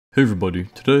Hey everybody,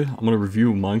 today I'm going to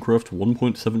review Minecraft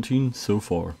 1.17 so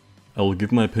far. I will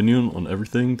give my opinion on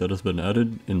everything that has been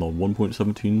added in the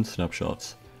 1.17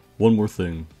 snapshots. One more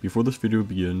thing, before this video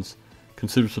begins,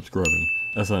 consider subscribing,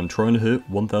 as I am trying to hit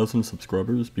 1,000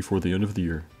 subscribers before the end of the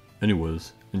year.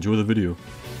 Anyways, enjoy the video.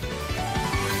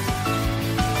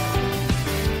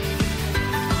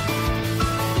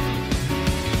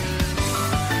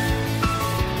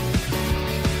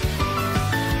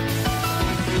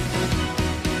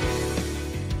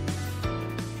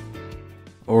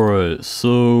 Alright,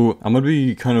 so I'm gonna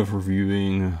be kind of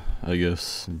reviewing, I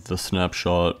guess, the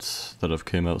snapshots that have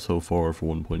came out so far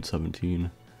for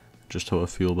 1.17, just how I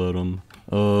feel about them.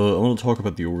 I want to talk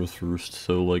about the ores first.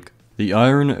 So like, the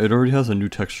iron, it already has a new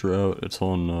texture out. It's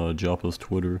on Joppa's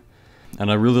Twitter,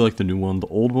 and I really like the new one. The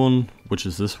old one, which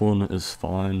is this one, is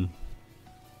fine.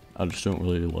 I just don't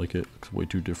really like it. It's way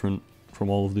too different from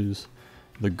all of these.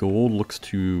 The gold looks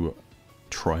too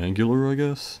triangular, I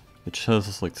guess. It just has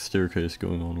this like staircase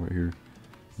going on right here.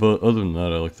 But other than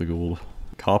that, I like the gold.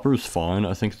 Copper is fine.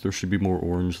 I think there should be more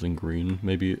orange than green.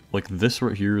 Maybe like this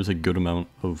right here is a good amount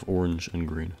of orange and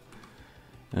green.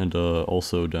 And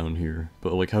also down here.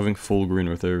 But like having full green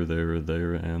right there,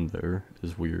 and there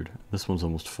is weird. This one's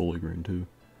almost fully green too.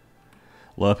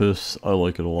 Lapis, I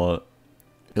like it a lot.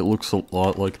 It looks a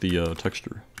lot like the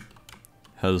texture.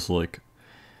 Has like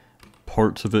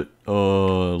parts of it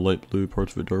light blue,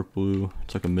 parts of it dark blue.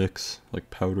 It's like a mix, like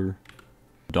powder.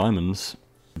 Diamonds,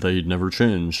 they never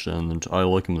changed, and I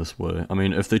like them this way. I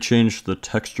mean, if they changed the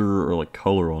texture or like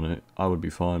color on it, I would be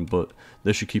fine, but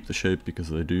they should keep the shape because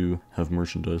they do have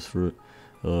merchandise for it.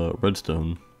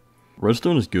 Redstone.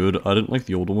 Redstone is good. I didn't like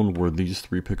the old one where these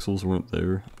 3 pixels weren't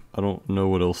there. I don't know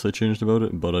what else they changed about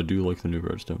it, but I do like the new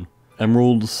redstone.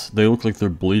 Emeralds, they look like they're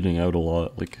bleeding out a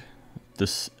lot. Like,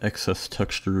 this excess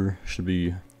texture should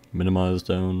be minimized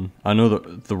down. I know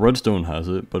that the redstone has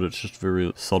it, but it's just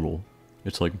very subtle.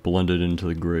 It's like blended into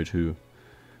the gray too,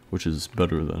 which is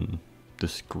better than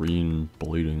this green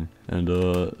bleeding. And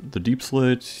the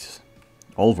Deepslate,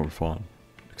 all of them are fine.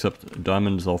 Except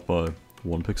diamond is off by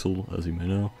 1 pixel, as you may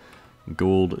know.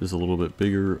 Gold is a little bit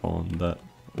bigger on that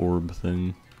orb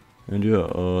thing. And yeah,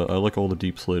 I like all the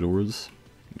Deepslate ores.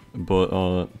 But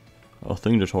a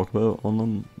thing to talk about on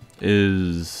them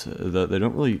is that they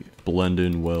don't really blend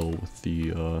in well with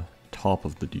the top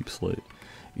of the Deepslate.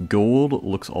 Gold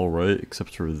looks alright,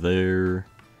 except for there,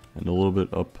 and a little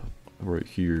bit up right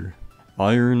here.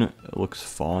 Iron looks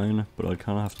fine, but I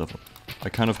kind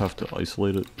of have to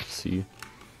isolate it to see.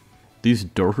 These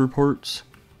darker parts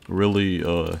really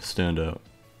stand out.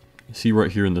 See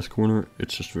right here in this corner,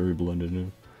 it's just very blended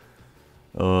in.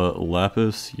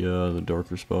 Lapis, yeah, the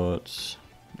darker spots,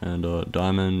 and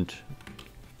diamond.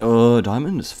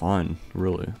 Diamond is fine,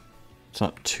 really. It's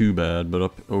not too bad, but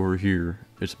up over here,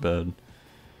 it's bad.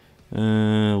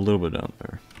 And a little bit down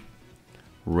there.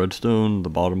 Redstone, the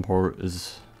bottom part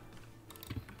is...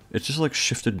 it's just like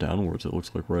shifted downwards, it looks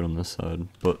like right on this side.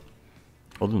 But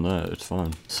other than that, it's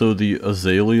fine. So the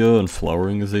Azalea and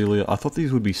flowering Azalea, I thought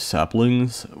these would be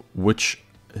saplings, which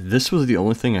this was the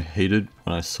only thing I hated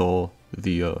when I saw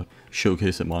the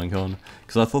showcase at Minecon,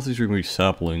 because I thought these were going to be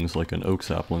saplings, like an oak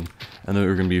sapling, and they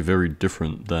were going to be very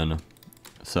different than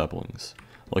saplings.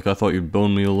 Like, I thought you'd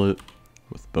bone meal it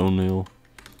with bone meal,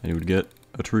 and you would get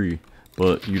a tree,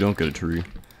 but you don't get a tree.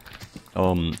 I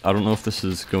don't know if this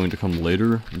is going to come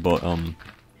later, but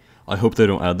I hope they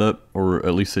don't add that, or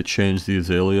at least they change the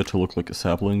Azalea to look like a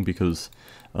sapling, because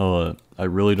I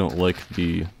really don't like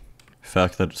the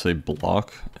fact that it's a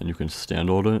block, and you can stand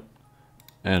on it,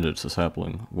 and it's a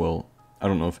sapling. Well, I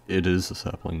don't know if it is a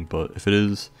sapling, but if it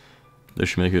is, they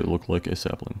should make it look like a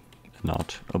sapling, and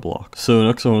not a block. So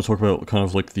next I want to talk about kind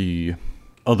of like the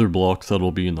other blocks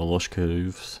that'll be in the Lush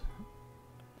caves.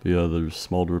 But yeah, there's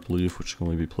small drip leaf, which can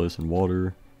only be placed in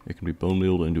water. It can be bone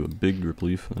mealed into a big drip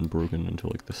leaf, and then broken into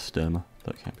like the stem.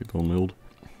 That can't be bone mealed.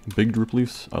 Big drip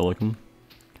leaves, I like them.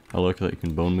 I like that you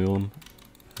can bone meal them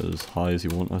as high as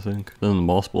you want, I think. Then the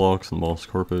moss blocks and the moss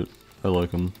carpet, I like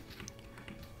them.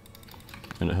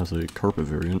 And it has a carpet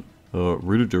variant.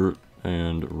 Rooted dirt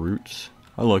and roots.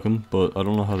 I like them, but I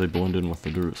don't know how they blend in with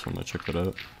the dirt, so I'm gonna check that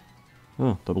out.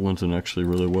 Oh, that blends in actually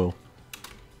really well.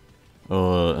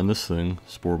 And this thing,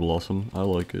 Spore Blossom, I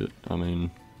like it. I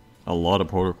mean, a lot of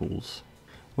particles.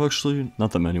 Well, actually,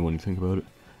 not that many when you think about it.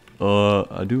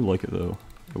 I do like it though.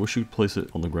 I wish you could place it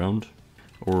on the ground,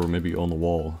 or maybe on the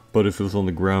wall. But if it was on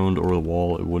the ground or the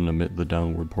wall, it wouldn't emit the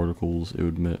downward particles. It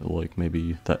would emit like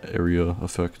maybe that area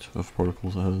effect of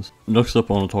particles it has. Next up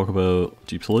I want to talk about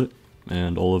Deepslate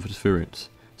and all of its variants.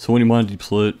 So when you mine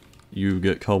Deepslate, you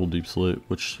get cobbled Deepslate,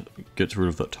 which gets rid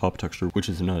of that top texture, which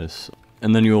is nice.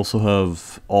 And then you also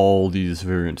have all these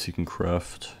variants you can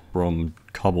craft from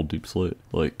cobbled deepslate,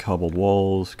 like cobbled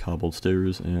walls, cobbled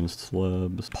stairs and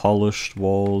slabs, polished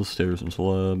walls, stairs and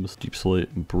slabs,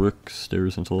 deepslate bricks,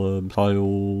 stairs and slabs,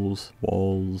 tiles,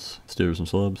 walls, stairs and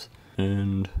slabs,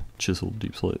 and chiseled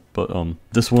deepslate. But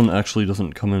this one actually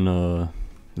doesn't come in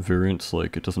variants,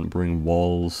 like it doesn't bring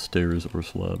walls, stairs, or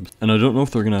slabs. And I don't know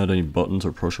if they're gonna add any buttons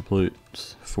or pressure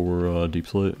plates for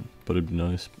deepslate, but it'd be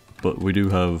nice. But we do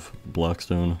have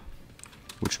blackstone,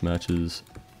 which matches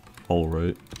all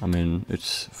right. I mean,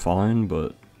 it's fine,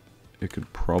 but it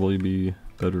could probably be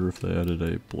better if they added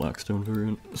a blackstone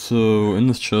variant. So in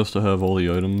this chest I have all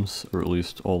the items, or at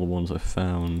least all the ones I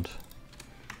found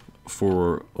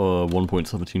for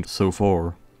 1.17 so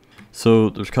far. So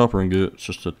there's copper ingot, it's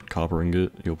just a copper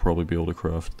ingot. You'll probably be able to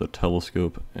craft the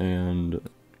telescope and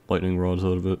lightning rods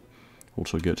out of it,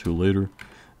 which I'll get to later.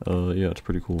 Yeah, it's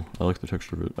pretty cool. I like the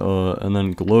texture of it. And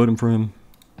then glow item frame.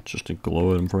 It's just a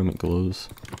glow item frame, it glows.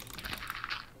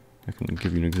 I can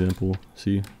give you an example.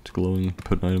 See, it's glowing.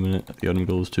 Put an item in it, the item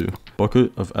glows too.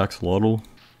 Bucket of axolotl.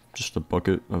 Just a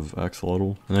bucket of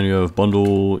axolotl. And then you have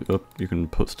bundle. Yep, you can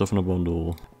put stuff in a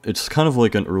bundle. It's kind of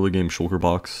like an early game shulker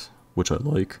box, which I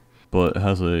like. But it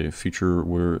has a feature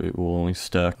where it will only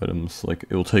stack items, like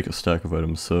it will take a stack of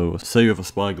items. So say you have a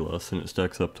spyglass and it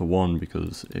stacks up to 1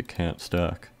 because it can't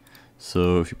stack.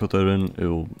 So if you put that in, it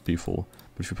will be full.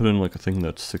 But if you put in like a thing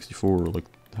that's 64, or like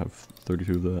have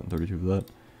 32 of that and 32 of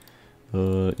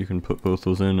that, you can put both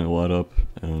those in, it will add up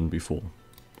and be full.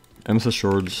 Amethyst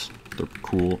shards, they're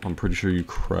cool. I'm pretty sure you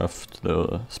craft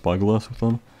the spyglass with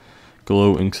them.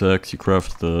 Glow ink sacs, you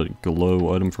craft the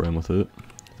glow item frame with it.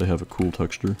 They have a cool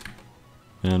texture.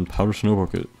 And powder snow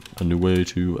bucket, a new way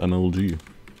to MLG.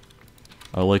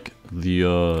 I like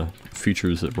the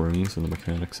features it brings and the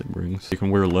mechanics it brings. You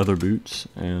can wear leather boots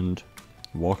and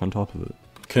walk on top of it.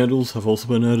 Candles have also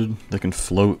been added. They can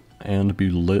float and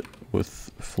be lit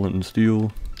with flint and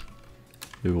steel.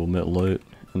 They will emit light,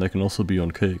 and they can also be on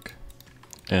cake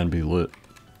and be lit.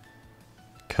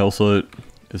 Calcite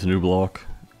is a new block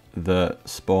that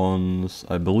spawns,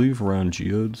 I believe, around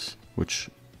geodes, which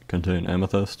contain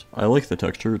amethyst. I like the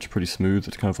texture, it's pretty smooth,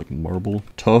 it's kind of like marble.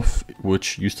 Tough,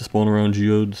 which used to spawn around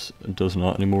geodes, does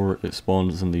not anymore. It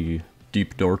spawns in the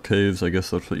deep dark caves, I guess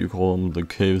that's what you call them, the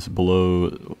caves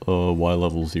below Y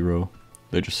level 0.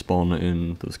 They just spawn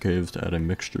in those caves to add a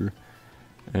mixture.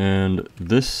 And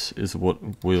this is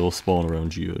what will spawn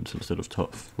around geodes instead of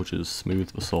tough, which is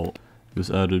smooth basalt. It was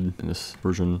added in this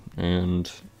version, and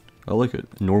I like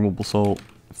it. Normal basalt,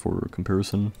 for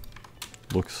comparison,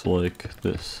 looks like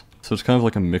this. So it's kind of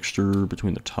like a mixture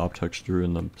between the top texture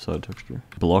and the side texture.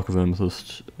 Block of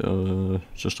amethyst,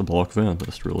 just a block of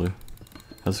amethyst really.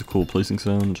 Has a cool placing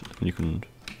sound, and you can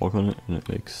walk on it and it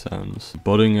makes sounds.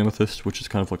 Budding amethyst, which is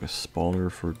kind of like a spawner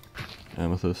for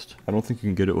amethyst. I don't think you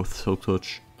can get it with silk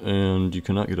touch, and you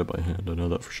cannot get it by hand, I know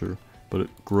that for sure. But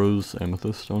it grows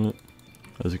amethyst on it.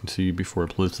 As you can see, before I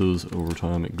place those, over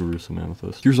time it grew some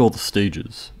amethyst. Here's all the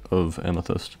stages of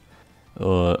amethyst.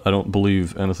 I don't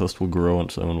believe amethyst will grow on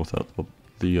its own without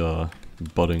the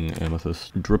budding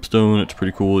amethyst. Dripstone, it's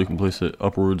pretty cool, you can place it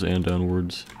upwards and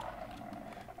downwards.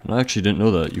 And I actually didn't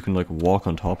know that, you can like walk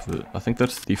on top of it. I think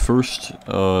that's the first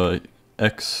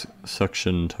X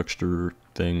section texture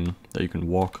thing that you can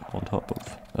walk on top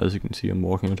of. As you can see, I'm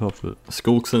walking on top of it.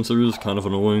 Skulk sensor is kind of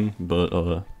annoying,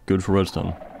 but good for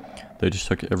redstone. They just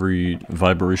check every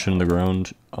vibration in the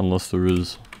ground, unless there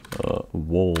is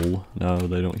wall. Now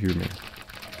they don't hear me.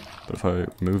 But if I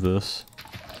move this,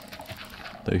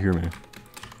 they hear me.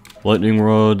 Lightning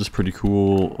rod is pretty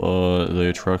cool. They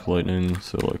attract lightning,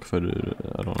 so like if I did it,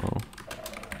 I don't know.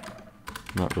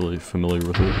 I'm not really familiar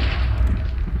with it.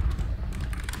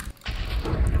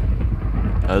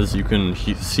 As you can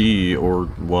see, or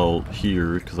well,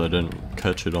 hear, because I didn't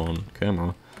catch it on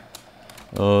camera,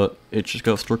 it just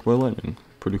got struck by lightning.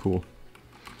 Pretty cool.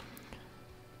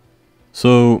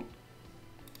 So,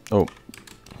 oh,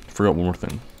 forgot one more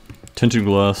thing. Tinted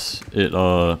glass, it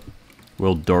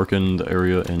will darken the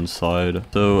area inside.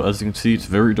 So as you can see, it's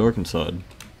very dark inside,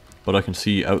 but I can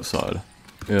see outside.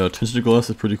 Yeah, tinted glass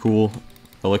is pretty cool.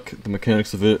 I like the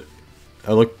mechanics of it.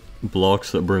 I like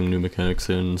blocks that bring new mechanics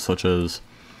in, such as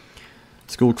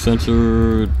skulk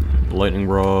sensor, lightning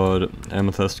rod,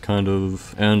 amethyst kind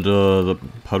of, and the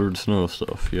powdered snow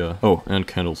stuff, yeah. Oh, and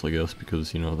candles, I guess,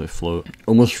 because, you know, they float.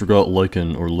 Almost forgot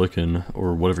lichen, or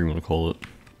whatever you want to call it.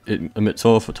 It emits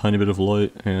off a tiny bit of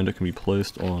light, and it can be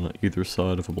placed on either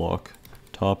side of a block.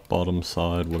 Top, bottom,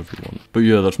 side, whatever you want. But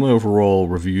yeah, that's my overall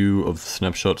review of the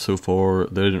snapshot so far.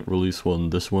 They didn't release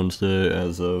one this Wednesday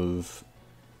as of